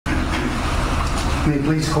May it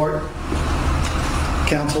please the court,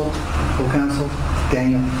 counsel, co-counsel,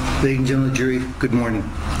 Daniel, ladies and gentlemen of the jury, good morning.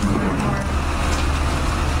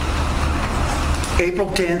 April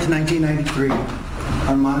 10th, 1993,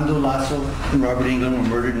 Armando Lasso and Robert England were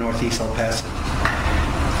murdered in Northeast El Paso.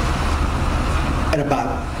 At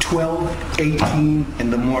about 12:18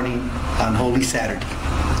 in the morning on Holy Saturday.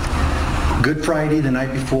 Good Friday, the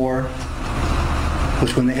night before,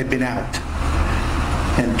 was when they had been out.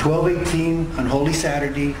 And 12:18 on Holy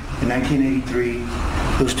Saturday in 1983,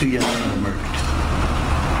 those two young men were murdered.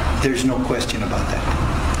 There's no question about that.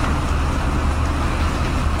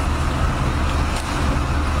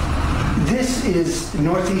 This is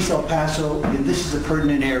Northeast El Paso, and this is a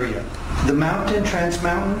pertinent area. The mountain,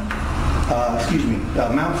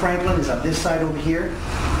 Mount Franklin is on this side over here.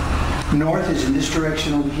 North is in this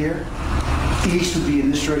direction over here. East would be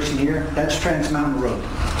in this direction here. That's Trans Mountain Road.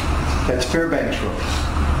 That's Fairbanks Road.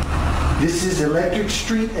 This is Electric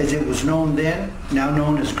Street as it was known then, now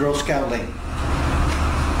known as Girl Scout Lane.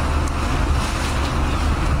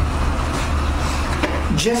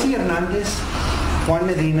 Jesse Hernandez, Juan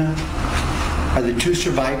Medina are the two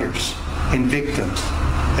survivors and victims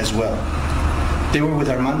as well. They were with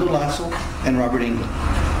Armando Lasso and Robert England.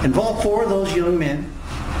 And all four of those young men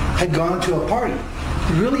had gone to a party.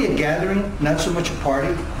 Really a gathering, not so much a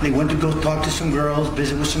party. They went to go talk to some girls,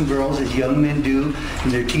 visit with some girls, as young men do in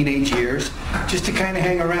their teenage years, just to kind of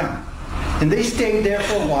hang around. And they stayed there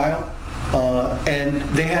for a while, and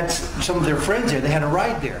they had some of their friends there. They had a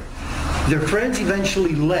ride there. Their friends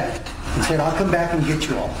eventually left and said, I'll come back and get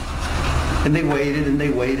you all. And they waited, and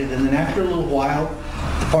then after a little while,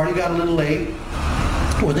 the party got a little late.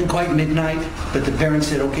 It wasn't quite midnight, but the parents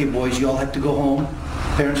said, okay, boys, you all have to go home.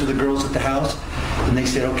 Parents of the girls at the house. And they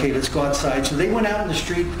said, okay, let's go outside. So they went out in the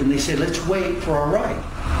street, and they said, let's wait for our ride.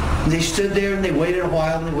 And they stood there, and they waited a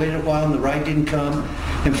while, and the ride didn't come.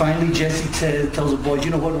 And finally, Jesse tells the boys,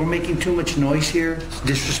 you know what, we're making too much noise here. It's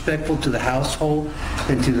disrespectful to the household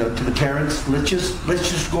and to the parents. Let's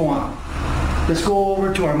just go on. Let's go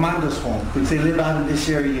over to Armando's home, because they live out in this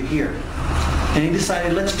area here. And he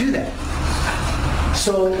decided, let's do that.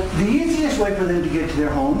 So the easiest way for them to get to their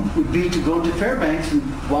home would be to go to Fairbanks and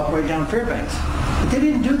walk right down Fairbanks. But they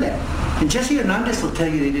didn't do that. And Jesse Hernandez will tell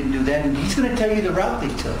you they didn't do that, and he's going to tell you the route they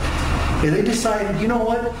took. And they decided, you know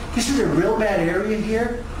what, this is a real bad area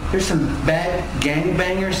here. There's some bad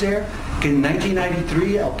gangbangers there. In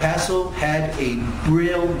 1993, El Paso had a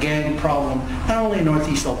real gang problem, not only in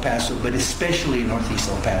Northeast El Paso, but especially in Northeast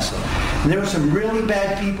El Paso. And there were some really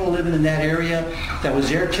bad people living in that area that was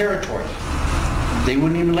their territory. They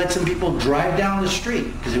wouldn't even let some people drive down the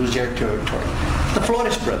street because it was their territory. The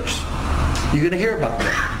Flores brothers. You're going to hear about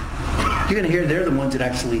them. You're going to hear they're the ones that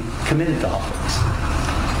actually committed the offense.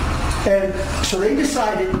 And so they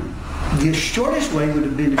decided the shortest way would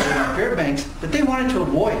have been to go to Fairbanks, but they wanted to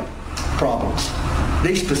avoid problems.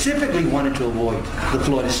 They specifically wanted to avoid the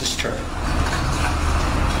Flores' turf.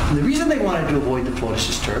 And the reason they wanted to avoid the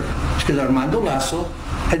Flores' turf is because Armando Lasso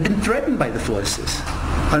had been threatened by the Flores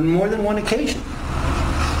on more than one occasion.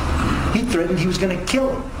 He threatened he was going to kill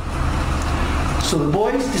him. So the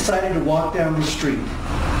boys decided to walk down the street,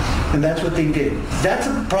 and that's what they did. That's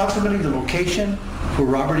approximately the location where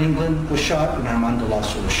Robert England was shot and Armando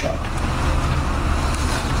Lasso was shot.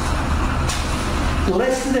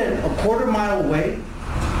 Less than a quarter mile away,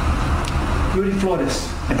 Rudy Flores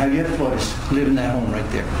and Javier Flores live in that home right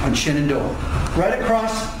there on Shenandoah. Right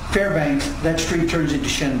across Fairbanks, that street turns into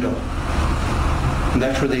Shenandoah. And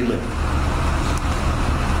that's where they live.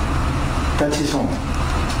 That's his home.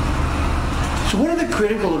 So what are the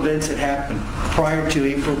critical events that happened prior to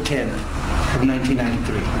April 10th of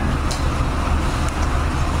 1993?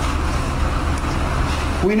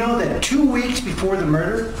 We know that 2 weeks before the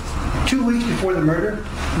murder,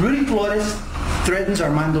 Rudy Flores threatens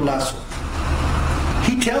Armando Lasso.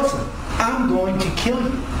 He tells him, I'm going to kill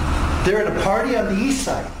you. They're at a party on the east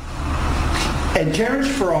side. And Terrence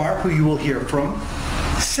Farrar, who you will hear from,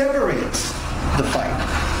 separates the fight.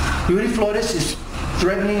 Rudy Flores is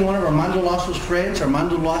threatening one of Armando Lasso's friends.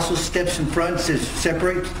 Armando Lasso steps in front, says,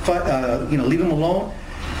 separate, leave him alone.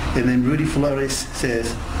 And then Rudy Flores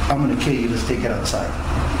says, I'm going to kill you, let's take it outside.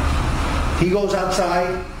 He goes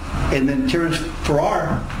outside, and then Terrence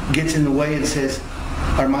Farrar gets in the way and says,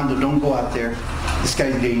 Armando, don't go out there. This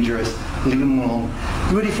guy's dangerous. Leave him alone.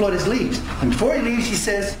 Rudy Flores leaves. And before he leaves, he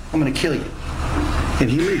says, I'm going to kill you. And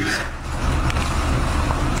he leaves.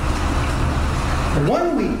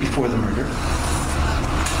 1 week before the murder,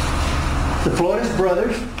 the Flores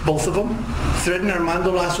brothers, both of them, threatened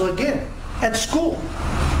Armando Lasso again at school.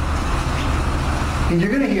 And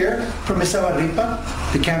you're going to hear from Ms. Abarripa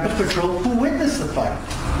the campus patrol who witnessed the fight.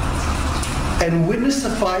 And witnessed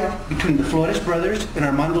the fight between the Flores brothers and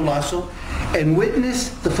Armando Lasso, and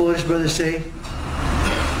witnessed the Flores brothers say,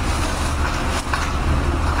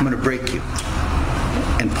 I'm going to break you,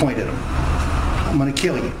 and point at him. I'm going to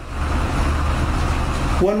kill you.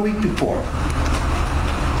 1 week before,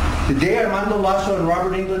 the day Armando Lasso and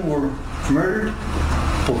Robert England were murdered,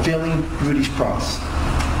 fulfilling Rudy's promise.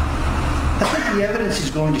 That's what the evidence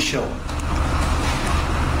is going to show.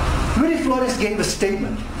 Rudy Flores gave a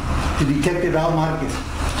statement to Detective Al Marquez.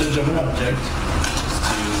 Judge, I'm going to object to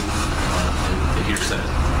the hearsay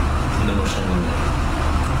in the motion to eliminate.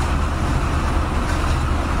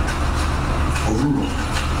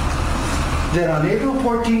 That on April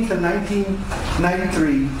 14th of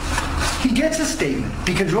 1993, he gets a statement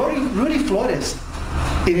because Rudy Flores,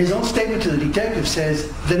 in his own statement to the detective,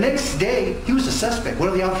 says the next day he was a suspect. One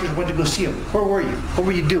of the officers went to go see him. Where were you? What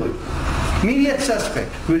were you doing? Immediate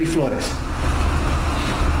suspect, Rudy Flores.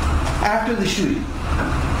 After the shooting,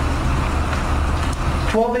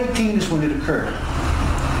 12/18 is when it occurred.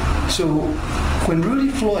 So when Rudy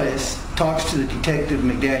Flores talks to the detective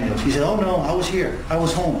McDaniels, he said, oh no, I was here. I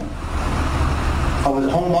was home. I was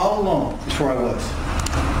home all alone. That's where I was.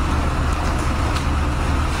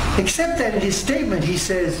 Except that in his statement he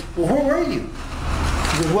says, well, where were you?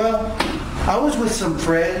 He says, well, I was with some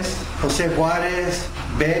friends, Jose Juarez,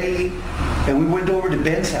 Betty, and we went over to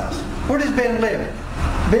Ben's house. Where does Ben live?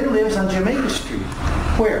 Ben lives on Jamaica Street.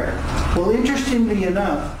 Where? Well, interestingly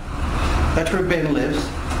enough, that's where Ben lives,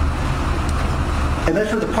 and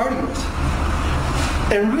that's where the party was.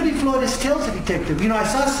 And Rudy Flores tells the detective, you know, I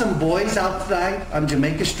saw some boys outside on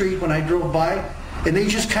Jamaica Street when I drove by, and they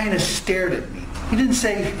just kind of stared at me. He didn't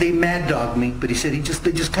say they mad dogged me, but he said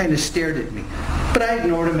they just kind of stared at me. But I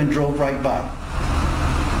ignored them and drove right by.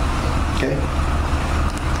 Okay?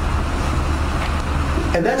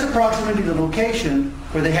 And that's approximately the location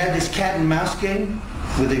where they had this cat and mouse game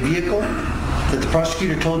with a vehicle that the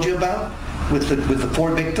prosecutor told you about with the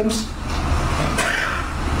 4 victims.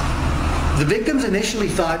 The victims initially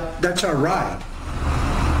thought, that's our ride.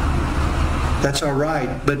 That's our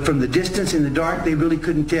ride. But from the distance in the dark, they really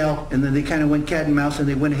couldn't tell. And then they kind of went cat and mouse and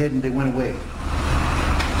they went ahead and they went away.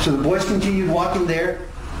 So the boys continued walking there.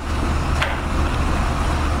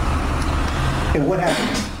 And what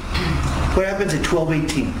happens? What happens at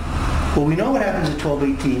 12:18? Well, we know what happens at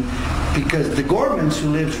 12:18 because the Gormans, who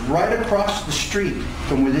lives right across the street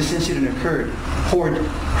from where this incident occurred,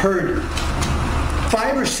 heard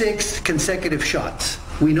 5 or 6 consecutive shots.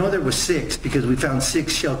 We know there were 6 because we found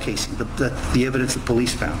 6 shell casings, the evidence the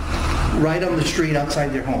police found, right on the street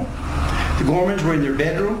outside their home. The Gormans were in their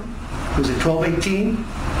bedroom. It was at 12:18.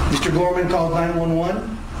 Mr. Gorman called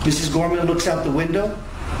 911. Mrs. Gorman looks out the window.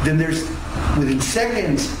 Then there's, within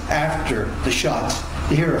seconds after the shots,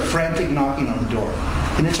 they hear a frantic knocking on the door.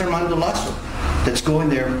 And it's Armando Lasso that's going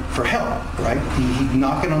there for help, right? He's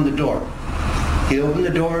knocking on the door. He opened the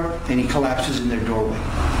door and he collapses in their doorway.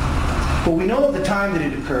 But we know at the time that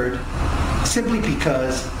it occurred simply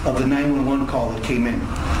because of the 911 call that came in.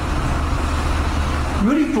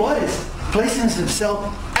 Rudy Flores places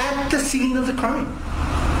himself at the scene of the crime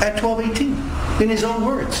at 12:18 in his own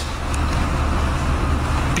words.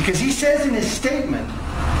 Because he says in his statement,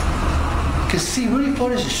 because see, Rudy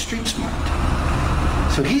Flores is street smart.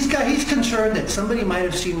 So he's concerned that somebody might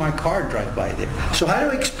have seen my car drive by there. So how do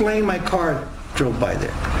I explain my car drove by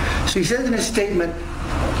there? So he says in his statement,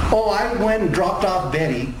 oh, I went and dropped off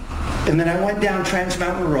Betty, and then I went down Trans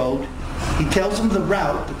Mountain Road. He tells them the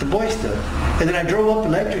route that the boys took. And then I drove up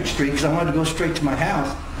Electric Street because I wanted to go straight to my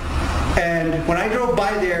house. And when I drove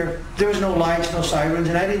by there, there was no lights, no sirens,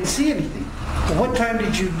 and I didn't see anything. Well, what time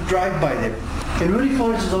did you drive by there? And Rudy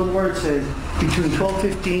Flores' own word says between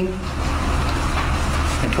 12:15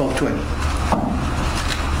 and 12:20.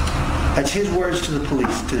 That's his words to the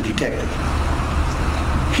police, to the detective.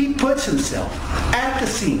 He puts himself at the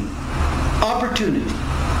scene, opportunity,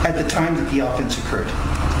 at the time that the offense occurred.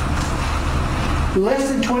 Less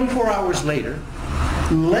than 24 hours later,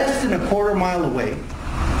 less than a quarter mile away,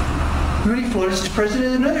 Rudy Flores is present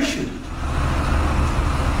in another shooting.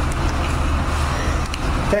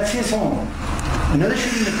 That's his home. Another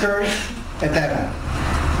shooting occurs at that home,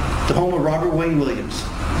 the home of Robert Wayne Williams,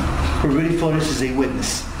 where Rudy Flores is a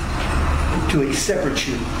witness to a separate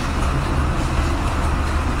shooting.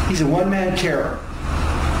 He's a one-man terror,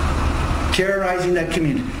 terrorizing that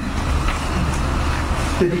community.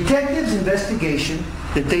 The detectives' investigation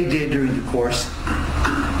that they did during the course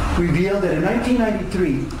revealed that in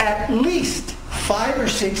 1993, at least 5 or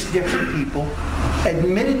 6 different people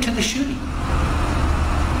admitted to the shooting.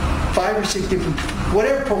 5 or 6 different,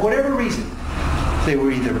 for whatever reason. They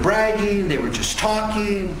were either bragging, they were just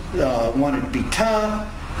talking, wanted to be tough.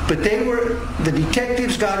 But the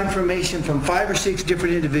detectives got information from 5 or 6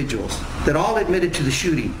 different individuals that all admitted to the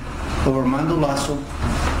shooting of Armando Lasso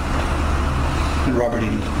and Robert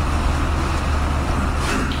Engel.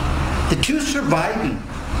 The 2 surviving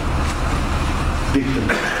victims,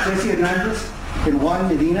 Jesse Hernandez and Juan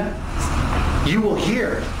Medina, you will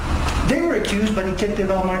hear, they were accused by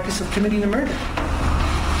Detective Al Marquez of committing the murder.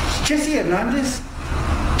 Jesse Hernandez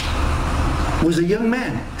was a young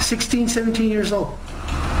man, 16, 17 years old.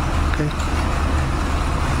 Okay?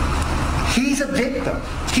 He's a victim.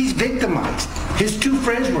 He's victimized. His 2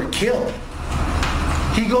 friends were killed.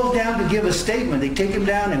 He goes down to give a statement. They take him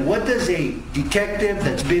down, and what does a detective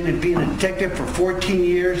that's been being a detective for 14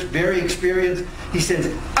 years, very experienced, he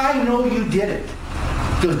says, I know you did it.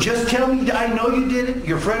 He goes, just tell me I know you did it.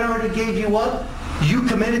 Your friend already gave you up. You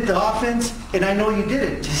committed the offense, and I know you did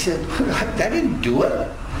it. He said, I didn't do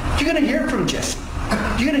it. You're going to hear from Jesse.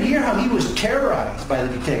 You're going to hear how he was terrorized by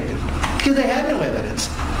the detective because they had no evidence.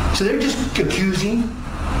 So they're just accusing,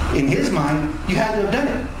 in his mind, you had to have done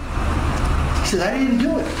it. He says, I didn't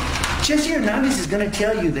do it. Jesse Hernandez is going to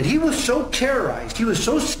tell you that he was so terrorized, he was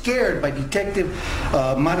so scared by Detective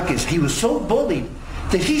Marquez, he was so bullied,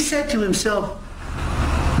 that he said to himself,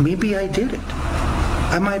 maybe I did it.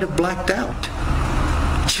 I might have blacked out.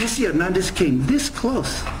 Jesse Hernandez came this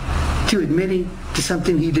close to admitting to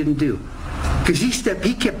something he didn't do. Because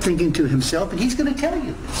he kept thinking to himself, and he's going to tell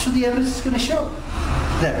you, so the evidence is going to show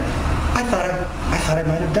that I thought I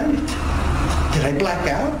might have done it. Did I black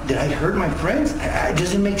out? Did I hurt my friends? It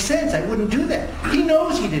doesn't make sense. I wouldn't do that. He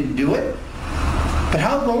knows he didn't do it. But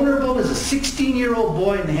how vulnerable is a 16-year-old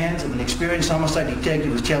boy in the hands of an experienced homicide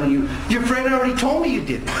detective who's telling you, your friend already told me you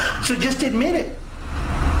did it, so just admit it.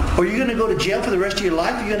 Or you're going to go to jail for the rest of your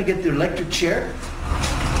life? You're going to get the electric chair?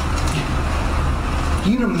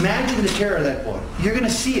 You can imagine the terror of that boy. You're going to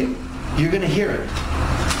see it. You're going to hear it.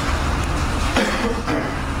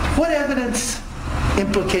 What evidence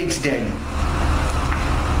implicates Daniel?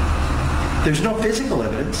 There's no physical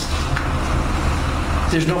evidence.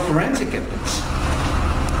 There's no forensic evidence.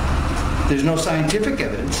 There's no scientific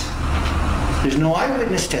evidence. There's no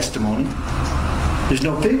eyewitness testimony. There's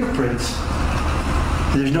no fingerprints.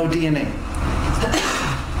 There's no DNA.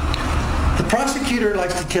 The prosecutor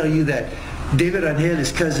likes to tell you that David Angel,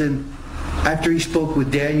 his cousin, after he spoke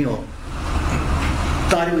with Daniel,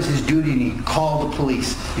 thought it was his duty and he called the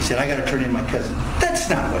police. He said, I got to turn in my cousin. That's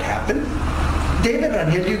not what happened. David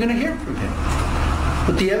Angel, you're going to hear from him.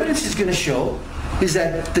 What the evidence is going to show is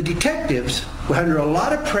that the detectives were under a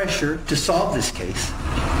lot of pressure to solve this case.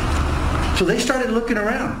 So they started looking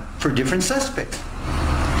around for different suspects.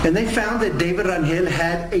 And they found that David Angel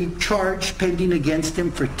had a charge pending against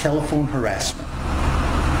him for telephone harassment.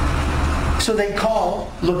 So they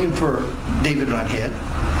call looking for David Angel,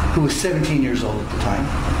 who was 17 years old at the time.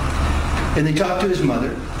 And they talked to his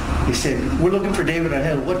mother. They said, we're looking for David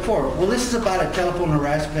Angel. What for? Well, this is about a telephone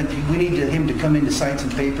harassment. We need him to come in to sign some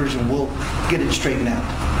papers and we'll get it straightened out.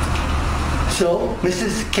 So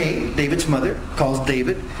Mrs. K, David's mother, calls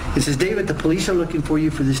David and says, David, the police are looking for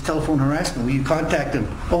you for this telephone harassment. Will you contact them?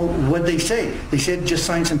 Oh, what'd they say? They said just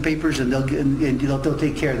sign some papers and they'll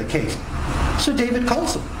take care of the case. So David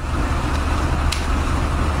calls them.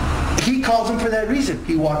 He calls him for that reason.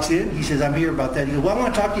 He walks in, he says, I'm here about that. He goes, well, I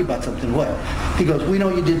want to talk to you about something. What? He goes, we know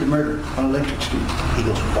you did the murder on Electric Street. He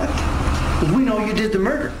goes, what? He goes, we know you did the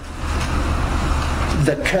murder.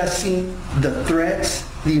 The cussing, the threats,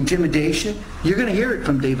 the intimidation, you're going to hear it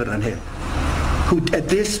from David Angel, who at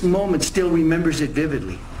this moment still remembers it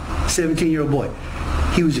vividly. 17-year-old boy.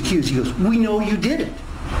 He was accused. He goes, we know you did it.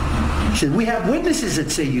 He said, we have witnesses that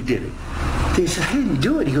say you did it. They said, I didn't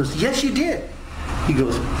do it. He goes, yes, you did. He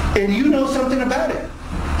goes, and you know something about it.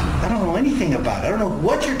 I don't know anything about it. I don't know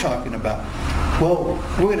what you're talking about. Well,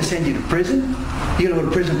 we're going to send you to prison. You're going to go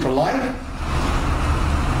to prison for life.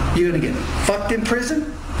 You're going to get fucked in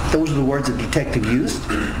prison. Those are the words the detective used.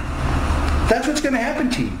 That's what's going to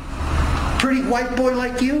happen to you. Pretty white boy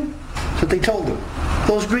like you, that's what they told him.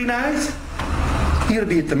 Those green eyes, you're going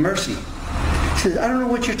to be at the mercy. He says, I don't know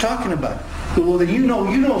what you're talking about. Well, then you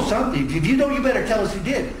know something. If you know, you better tell us who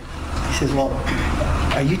did. He says, well,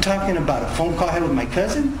 are you talking about a phone call I had with my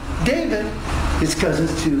cousin? David is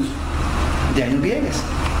cousins to Daniel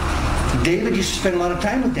Villegas. David used to spend a lot of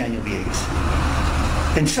time with Daniel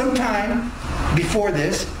Villegas. And sometime before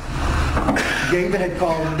this, David had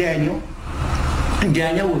called Daniel, and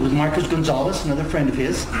Daniel was Marcos Gonzalez, another friend of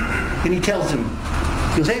his, and he tells him,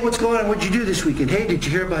 He goes, hey, what's going on? What'd you do this weekend? Hey, did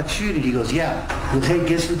you hear about the shooting? He goes, yeah. He goes, hey,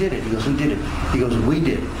 guess who did it? He goes, who did it? He goes, we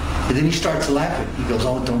did. And then he starts laughing. He goes,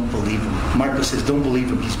 oh, don't believe him. Marcos says, don't believe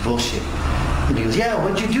him. He's bullshit. And he goes, yeah,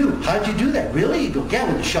 what'd you do? How'd you do that? Really? He goes, yeah,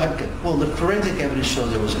 with a shotgun. Well, the forensic evidence shows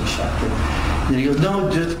there wasn't a shotgun. And he goes, no,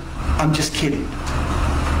 I'm just kidding.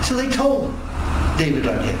 So they told David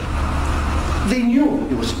Rangel. They knew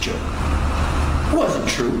it was a joke. It wasn't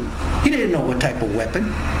true. He didn't know what type of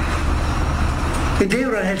weapon. And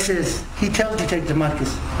David Rangel says, he tells Detective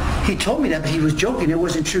Marcos, he told me that, but he was joking. It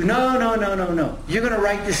wasn't true. No. You're going to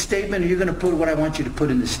write this statement, or you're going to put what I want you to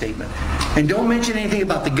put in this statement. And don't mention anything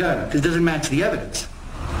about the gun, because it doesn't match the evidence.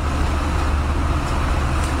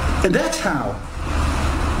 And that's how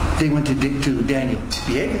they went to Daniel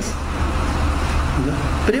Villegas.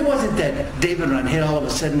 But it wasn't that David Rangel all of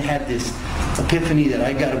a sudden had this epiphany that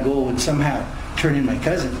I got to go and somehow turn in my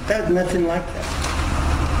cousin. That's nothing like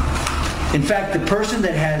that. In fact, the person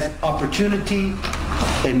that has opportunity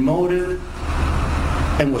and motive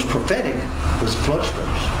and was prophetic was the Flores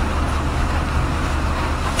brothers.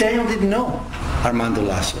 Daniel didn't know Armando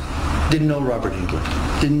Lazo, didn't know Robert England,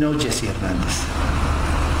 didn't know Jesse Hernandez,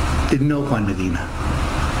 didn't know Juan Medina.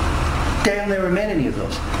 Daniel never met any of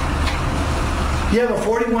those. You have a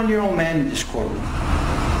 41-year-old man in this courtroom,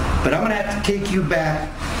 but I'm going to have to take you back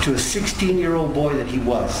to a 16-year-old boy that he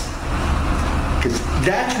was, because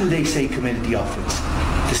that's who they say committed the offense,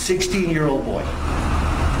 the 16-year-old boy.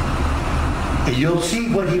 And you'll see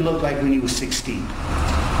what he looked like when he was 16.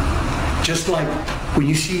 Just like when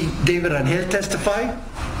you see David Rangel testify,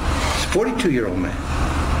 he's a 42-year-old man.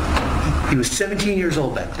 He was 17 years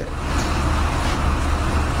old back then.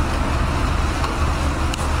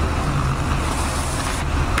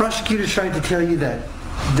 Prosecutors tried to tell you that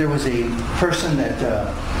there was a person that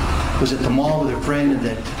was at the mall with a friend, and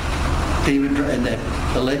that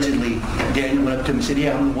allegedly Daniel went up to him and said,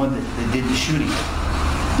 yeah, I'm the one that did the shooting.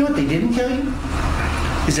 You know what they didn't tell you?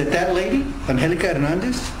 Is that lady, Angelica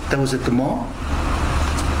Hernandez, that was at the mall,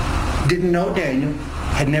 didn't know Daniel,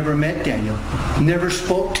 had never met Daniel, never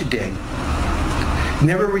spoke to Daniel,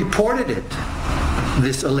 never reported it,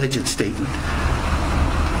 this alleged statement.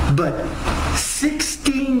 But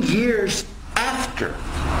 16 years after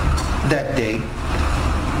that day,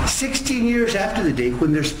 16 years after the day,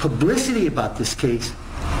 when there's publicity about this case,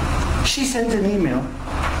 she sends an email.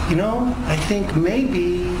 You know, I think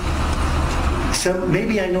maybe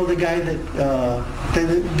I know the guy that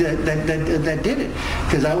did it,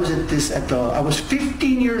 because I was I was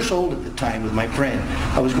 15 years old at the time with my friend.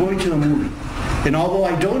 I was going to a movie, and although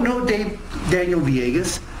I don't know Daniel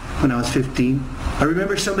Villegas when I was 15, I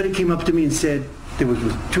remember somebody came up to me and said, there was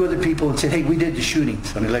with two other people, and said, hey, we did the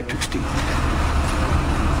shootings on Electric Street.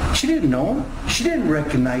 She didn't know him. She didn't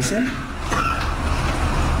recognize him.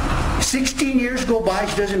 16 years go by,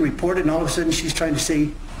 she doesn't report it, and all of a sudden she's trying to say,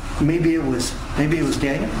 maybe it was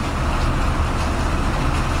Daniel.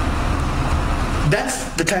 That's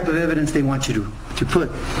the type of evidence they want you to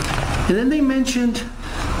put. And then they mentioned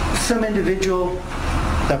some individual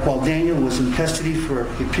that while Daniel was in custody for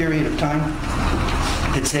a period of time,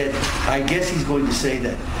 it said, I guess he's going to say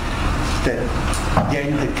that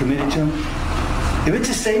Daniel had committed to him. If it's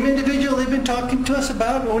the same individual they've been talking to us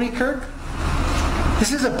about, Oni Kirk,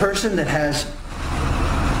 this is a person that has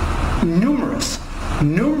numerous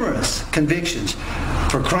convictions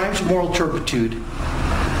for crimes of moral turpitude,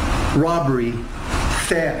 robbery,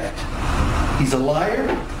 theft. He's a liar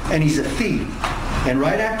and he's a thief. And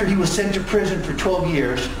right after he was sent to prison for 12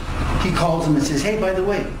 years, he calls him and says, hey, by the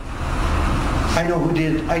way, I know who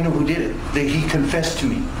did it. That he confessed to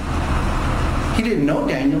me. He didn't know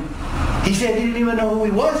Daniel. He said he didn't even know who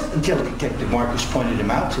he was until Detective Marcos pointed him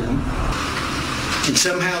out to him. And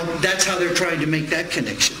somehow that's how they're trying to make that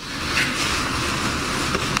connection.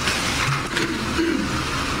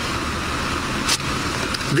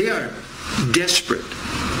 They are desperate.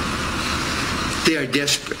 They are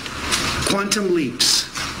desperate. Quantum leaps.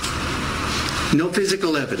 No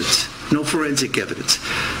physical evidence. No forensic evidence.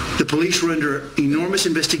 The police were under enormous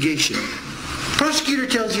investigation. Prosecutor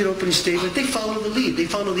tells you in opening statement, they follow the lead. They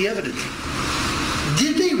follow the evidence.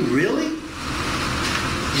 Did they really?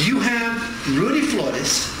 You have Rudy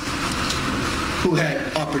Flores, who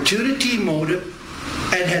had opportunity, motive,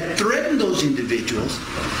 and had threatened those individuals,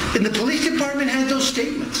 and the police department had those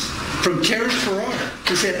statements from Terrence Ferrara,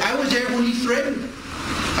 who said, I was there when he threatened him.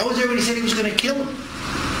 I was there when he said he was going to kill him.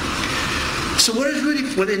 So what is Rudy,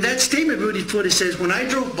 well, in that statement, Rudy Flores says, when I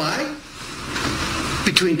drove by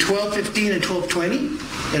between 12:15 and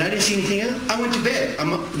 12:20, and I didn't see anything else, I went to bed.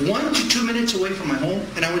 I'm 1 to 2 minutes away from my home,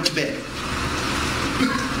 and I went to bed.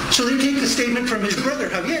 So they take the statement from his brother,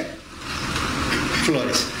 Javier.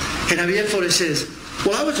 Flores. And Javier Flores says,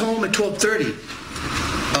 well, I was home at 12:30,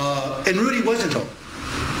 and Rudy wasn't home.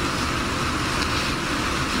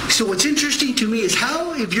 So what's interesting to me is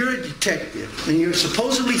how, if you're a detective and you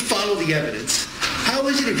supposedly follow the evidence, how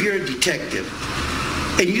is it if you're a detective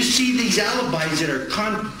and you see these alibis that are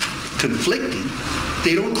conflicting,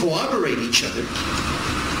 they don't corroborate each other,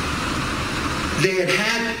 they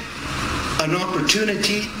had an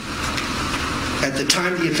opportunity at the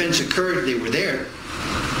time the offense occurred, they were there.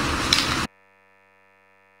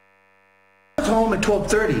 I was home at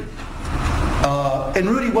 12:30, and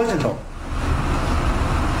Rudy wasn't home.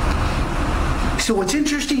 So what's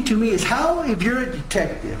interesting to me is how, if you're a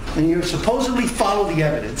detective and you supposedly follow the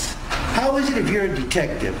evidence, how is it if you're a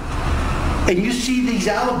detective and you see these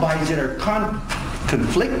alibis that are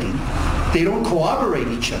conflicting, they don't corroborate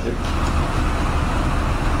each other,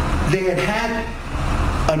 they had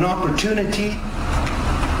an opportunity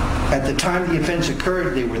at the time the offense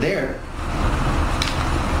occurred, they were there,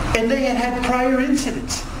 and they had prior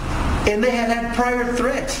incidents, and they had prior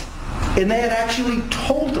threats, and they had actually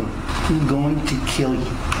told them, "I'm going to kill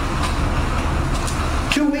you."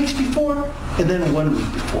 2 weeks before, and then 1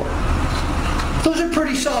 week before. Those are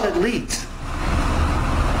pretty solid leads.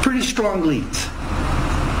 Pretty strong leads.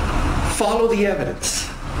 Follow the evidence.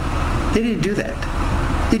 They didn't do that.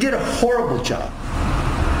 They did a horrible job.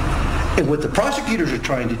 And what the prosecutors are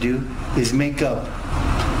trying to do is make up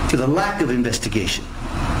for the lack of investigation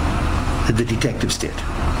that the detectives did.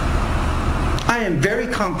 I am very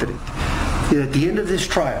confident that at the end of this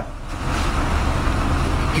trial,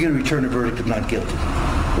 you're going to return a verdict of not guilty.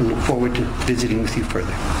 I look forward to visiting with you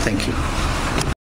further. Thank you.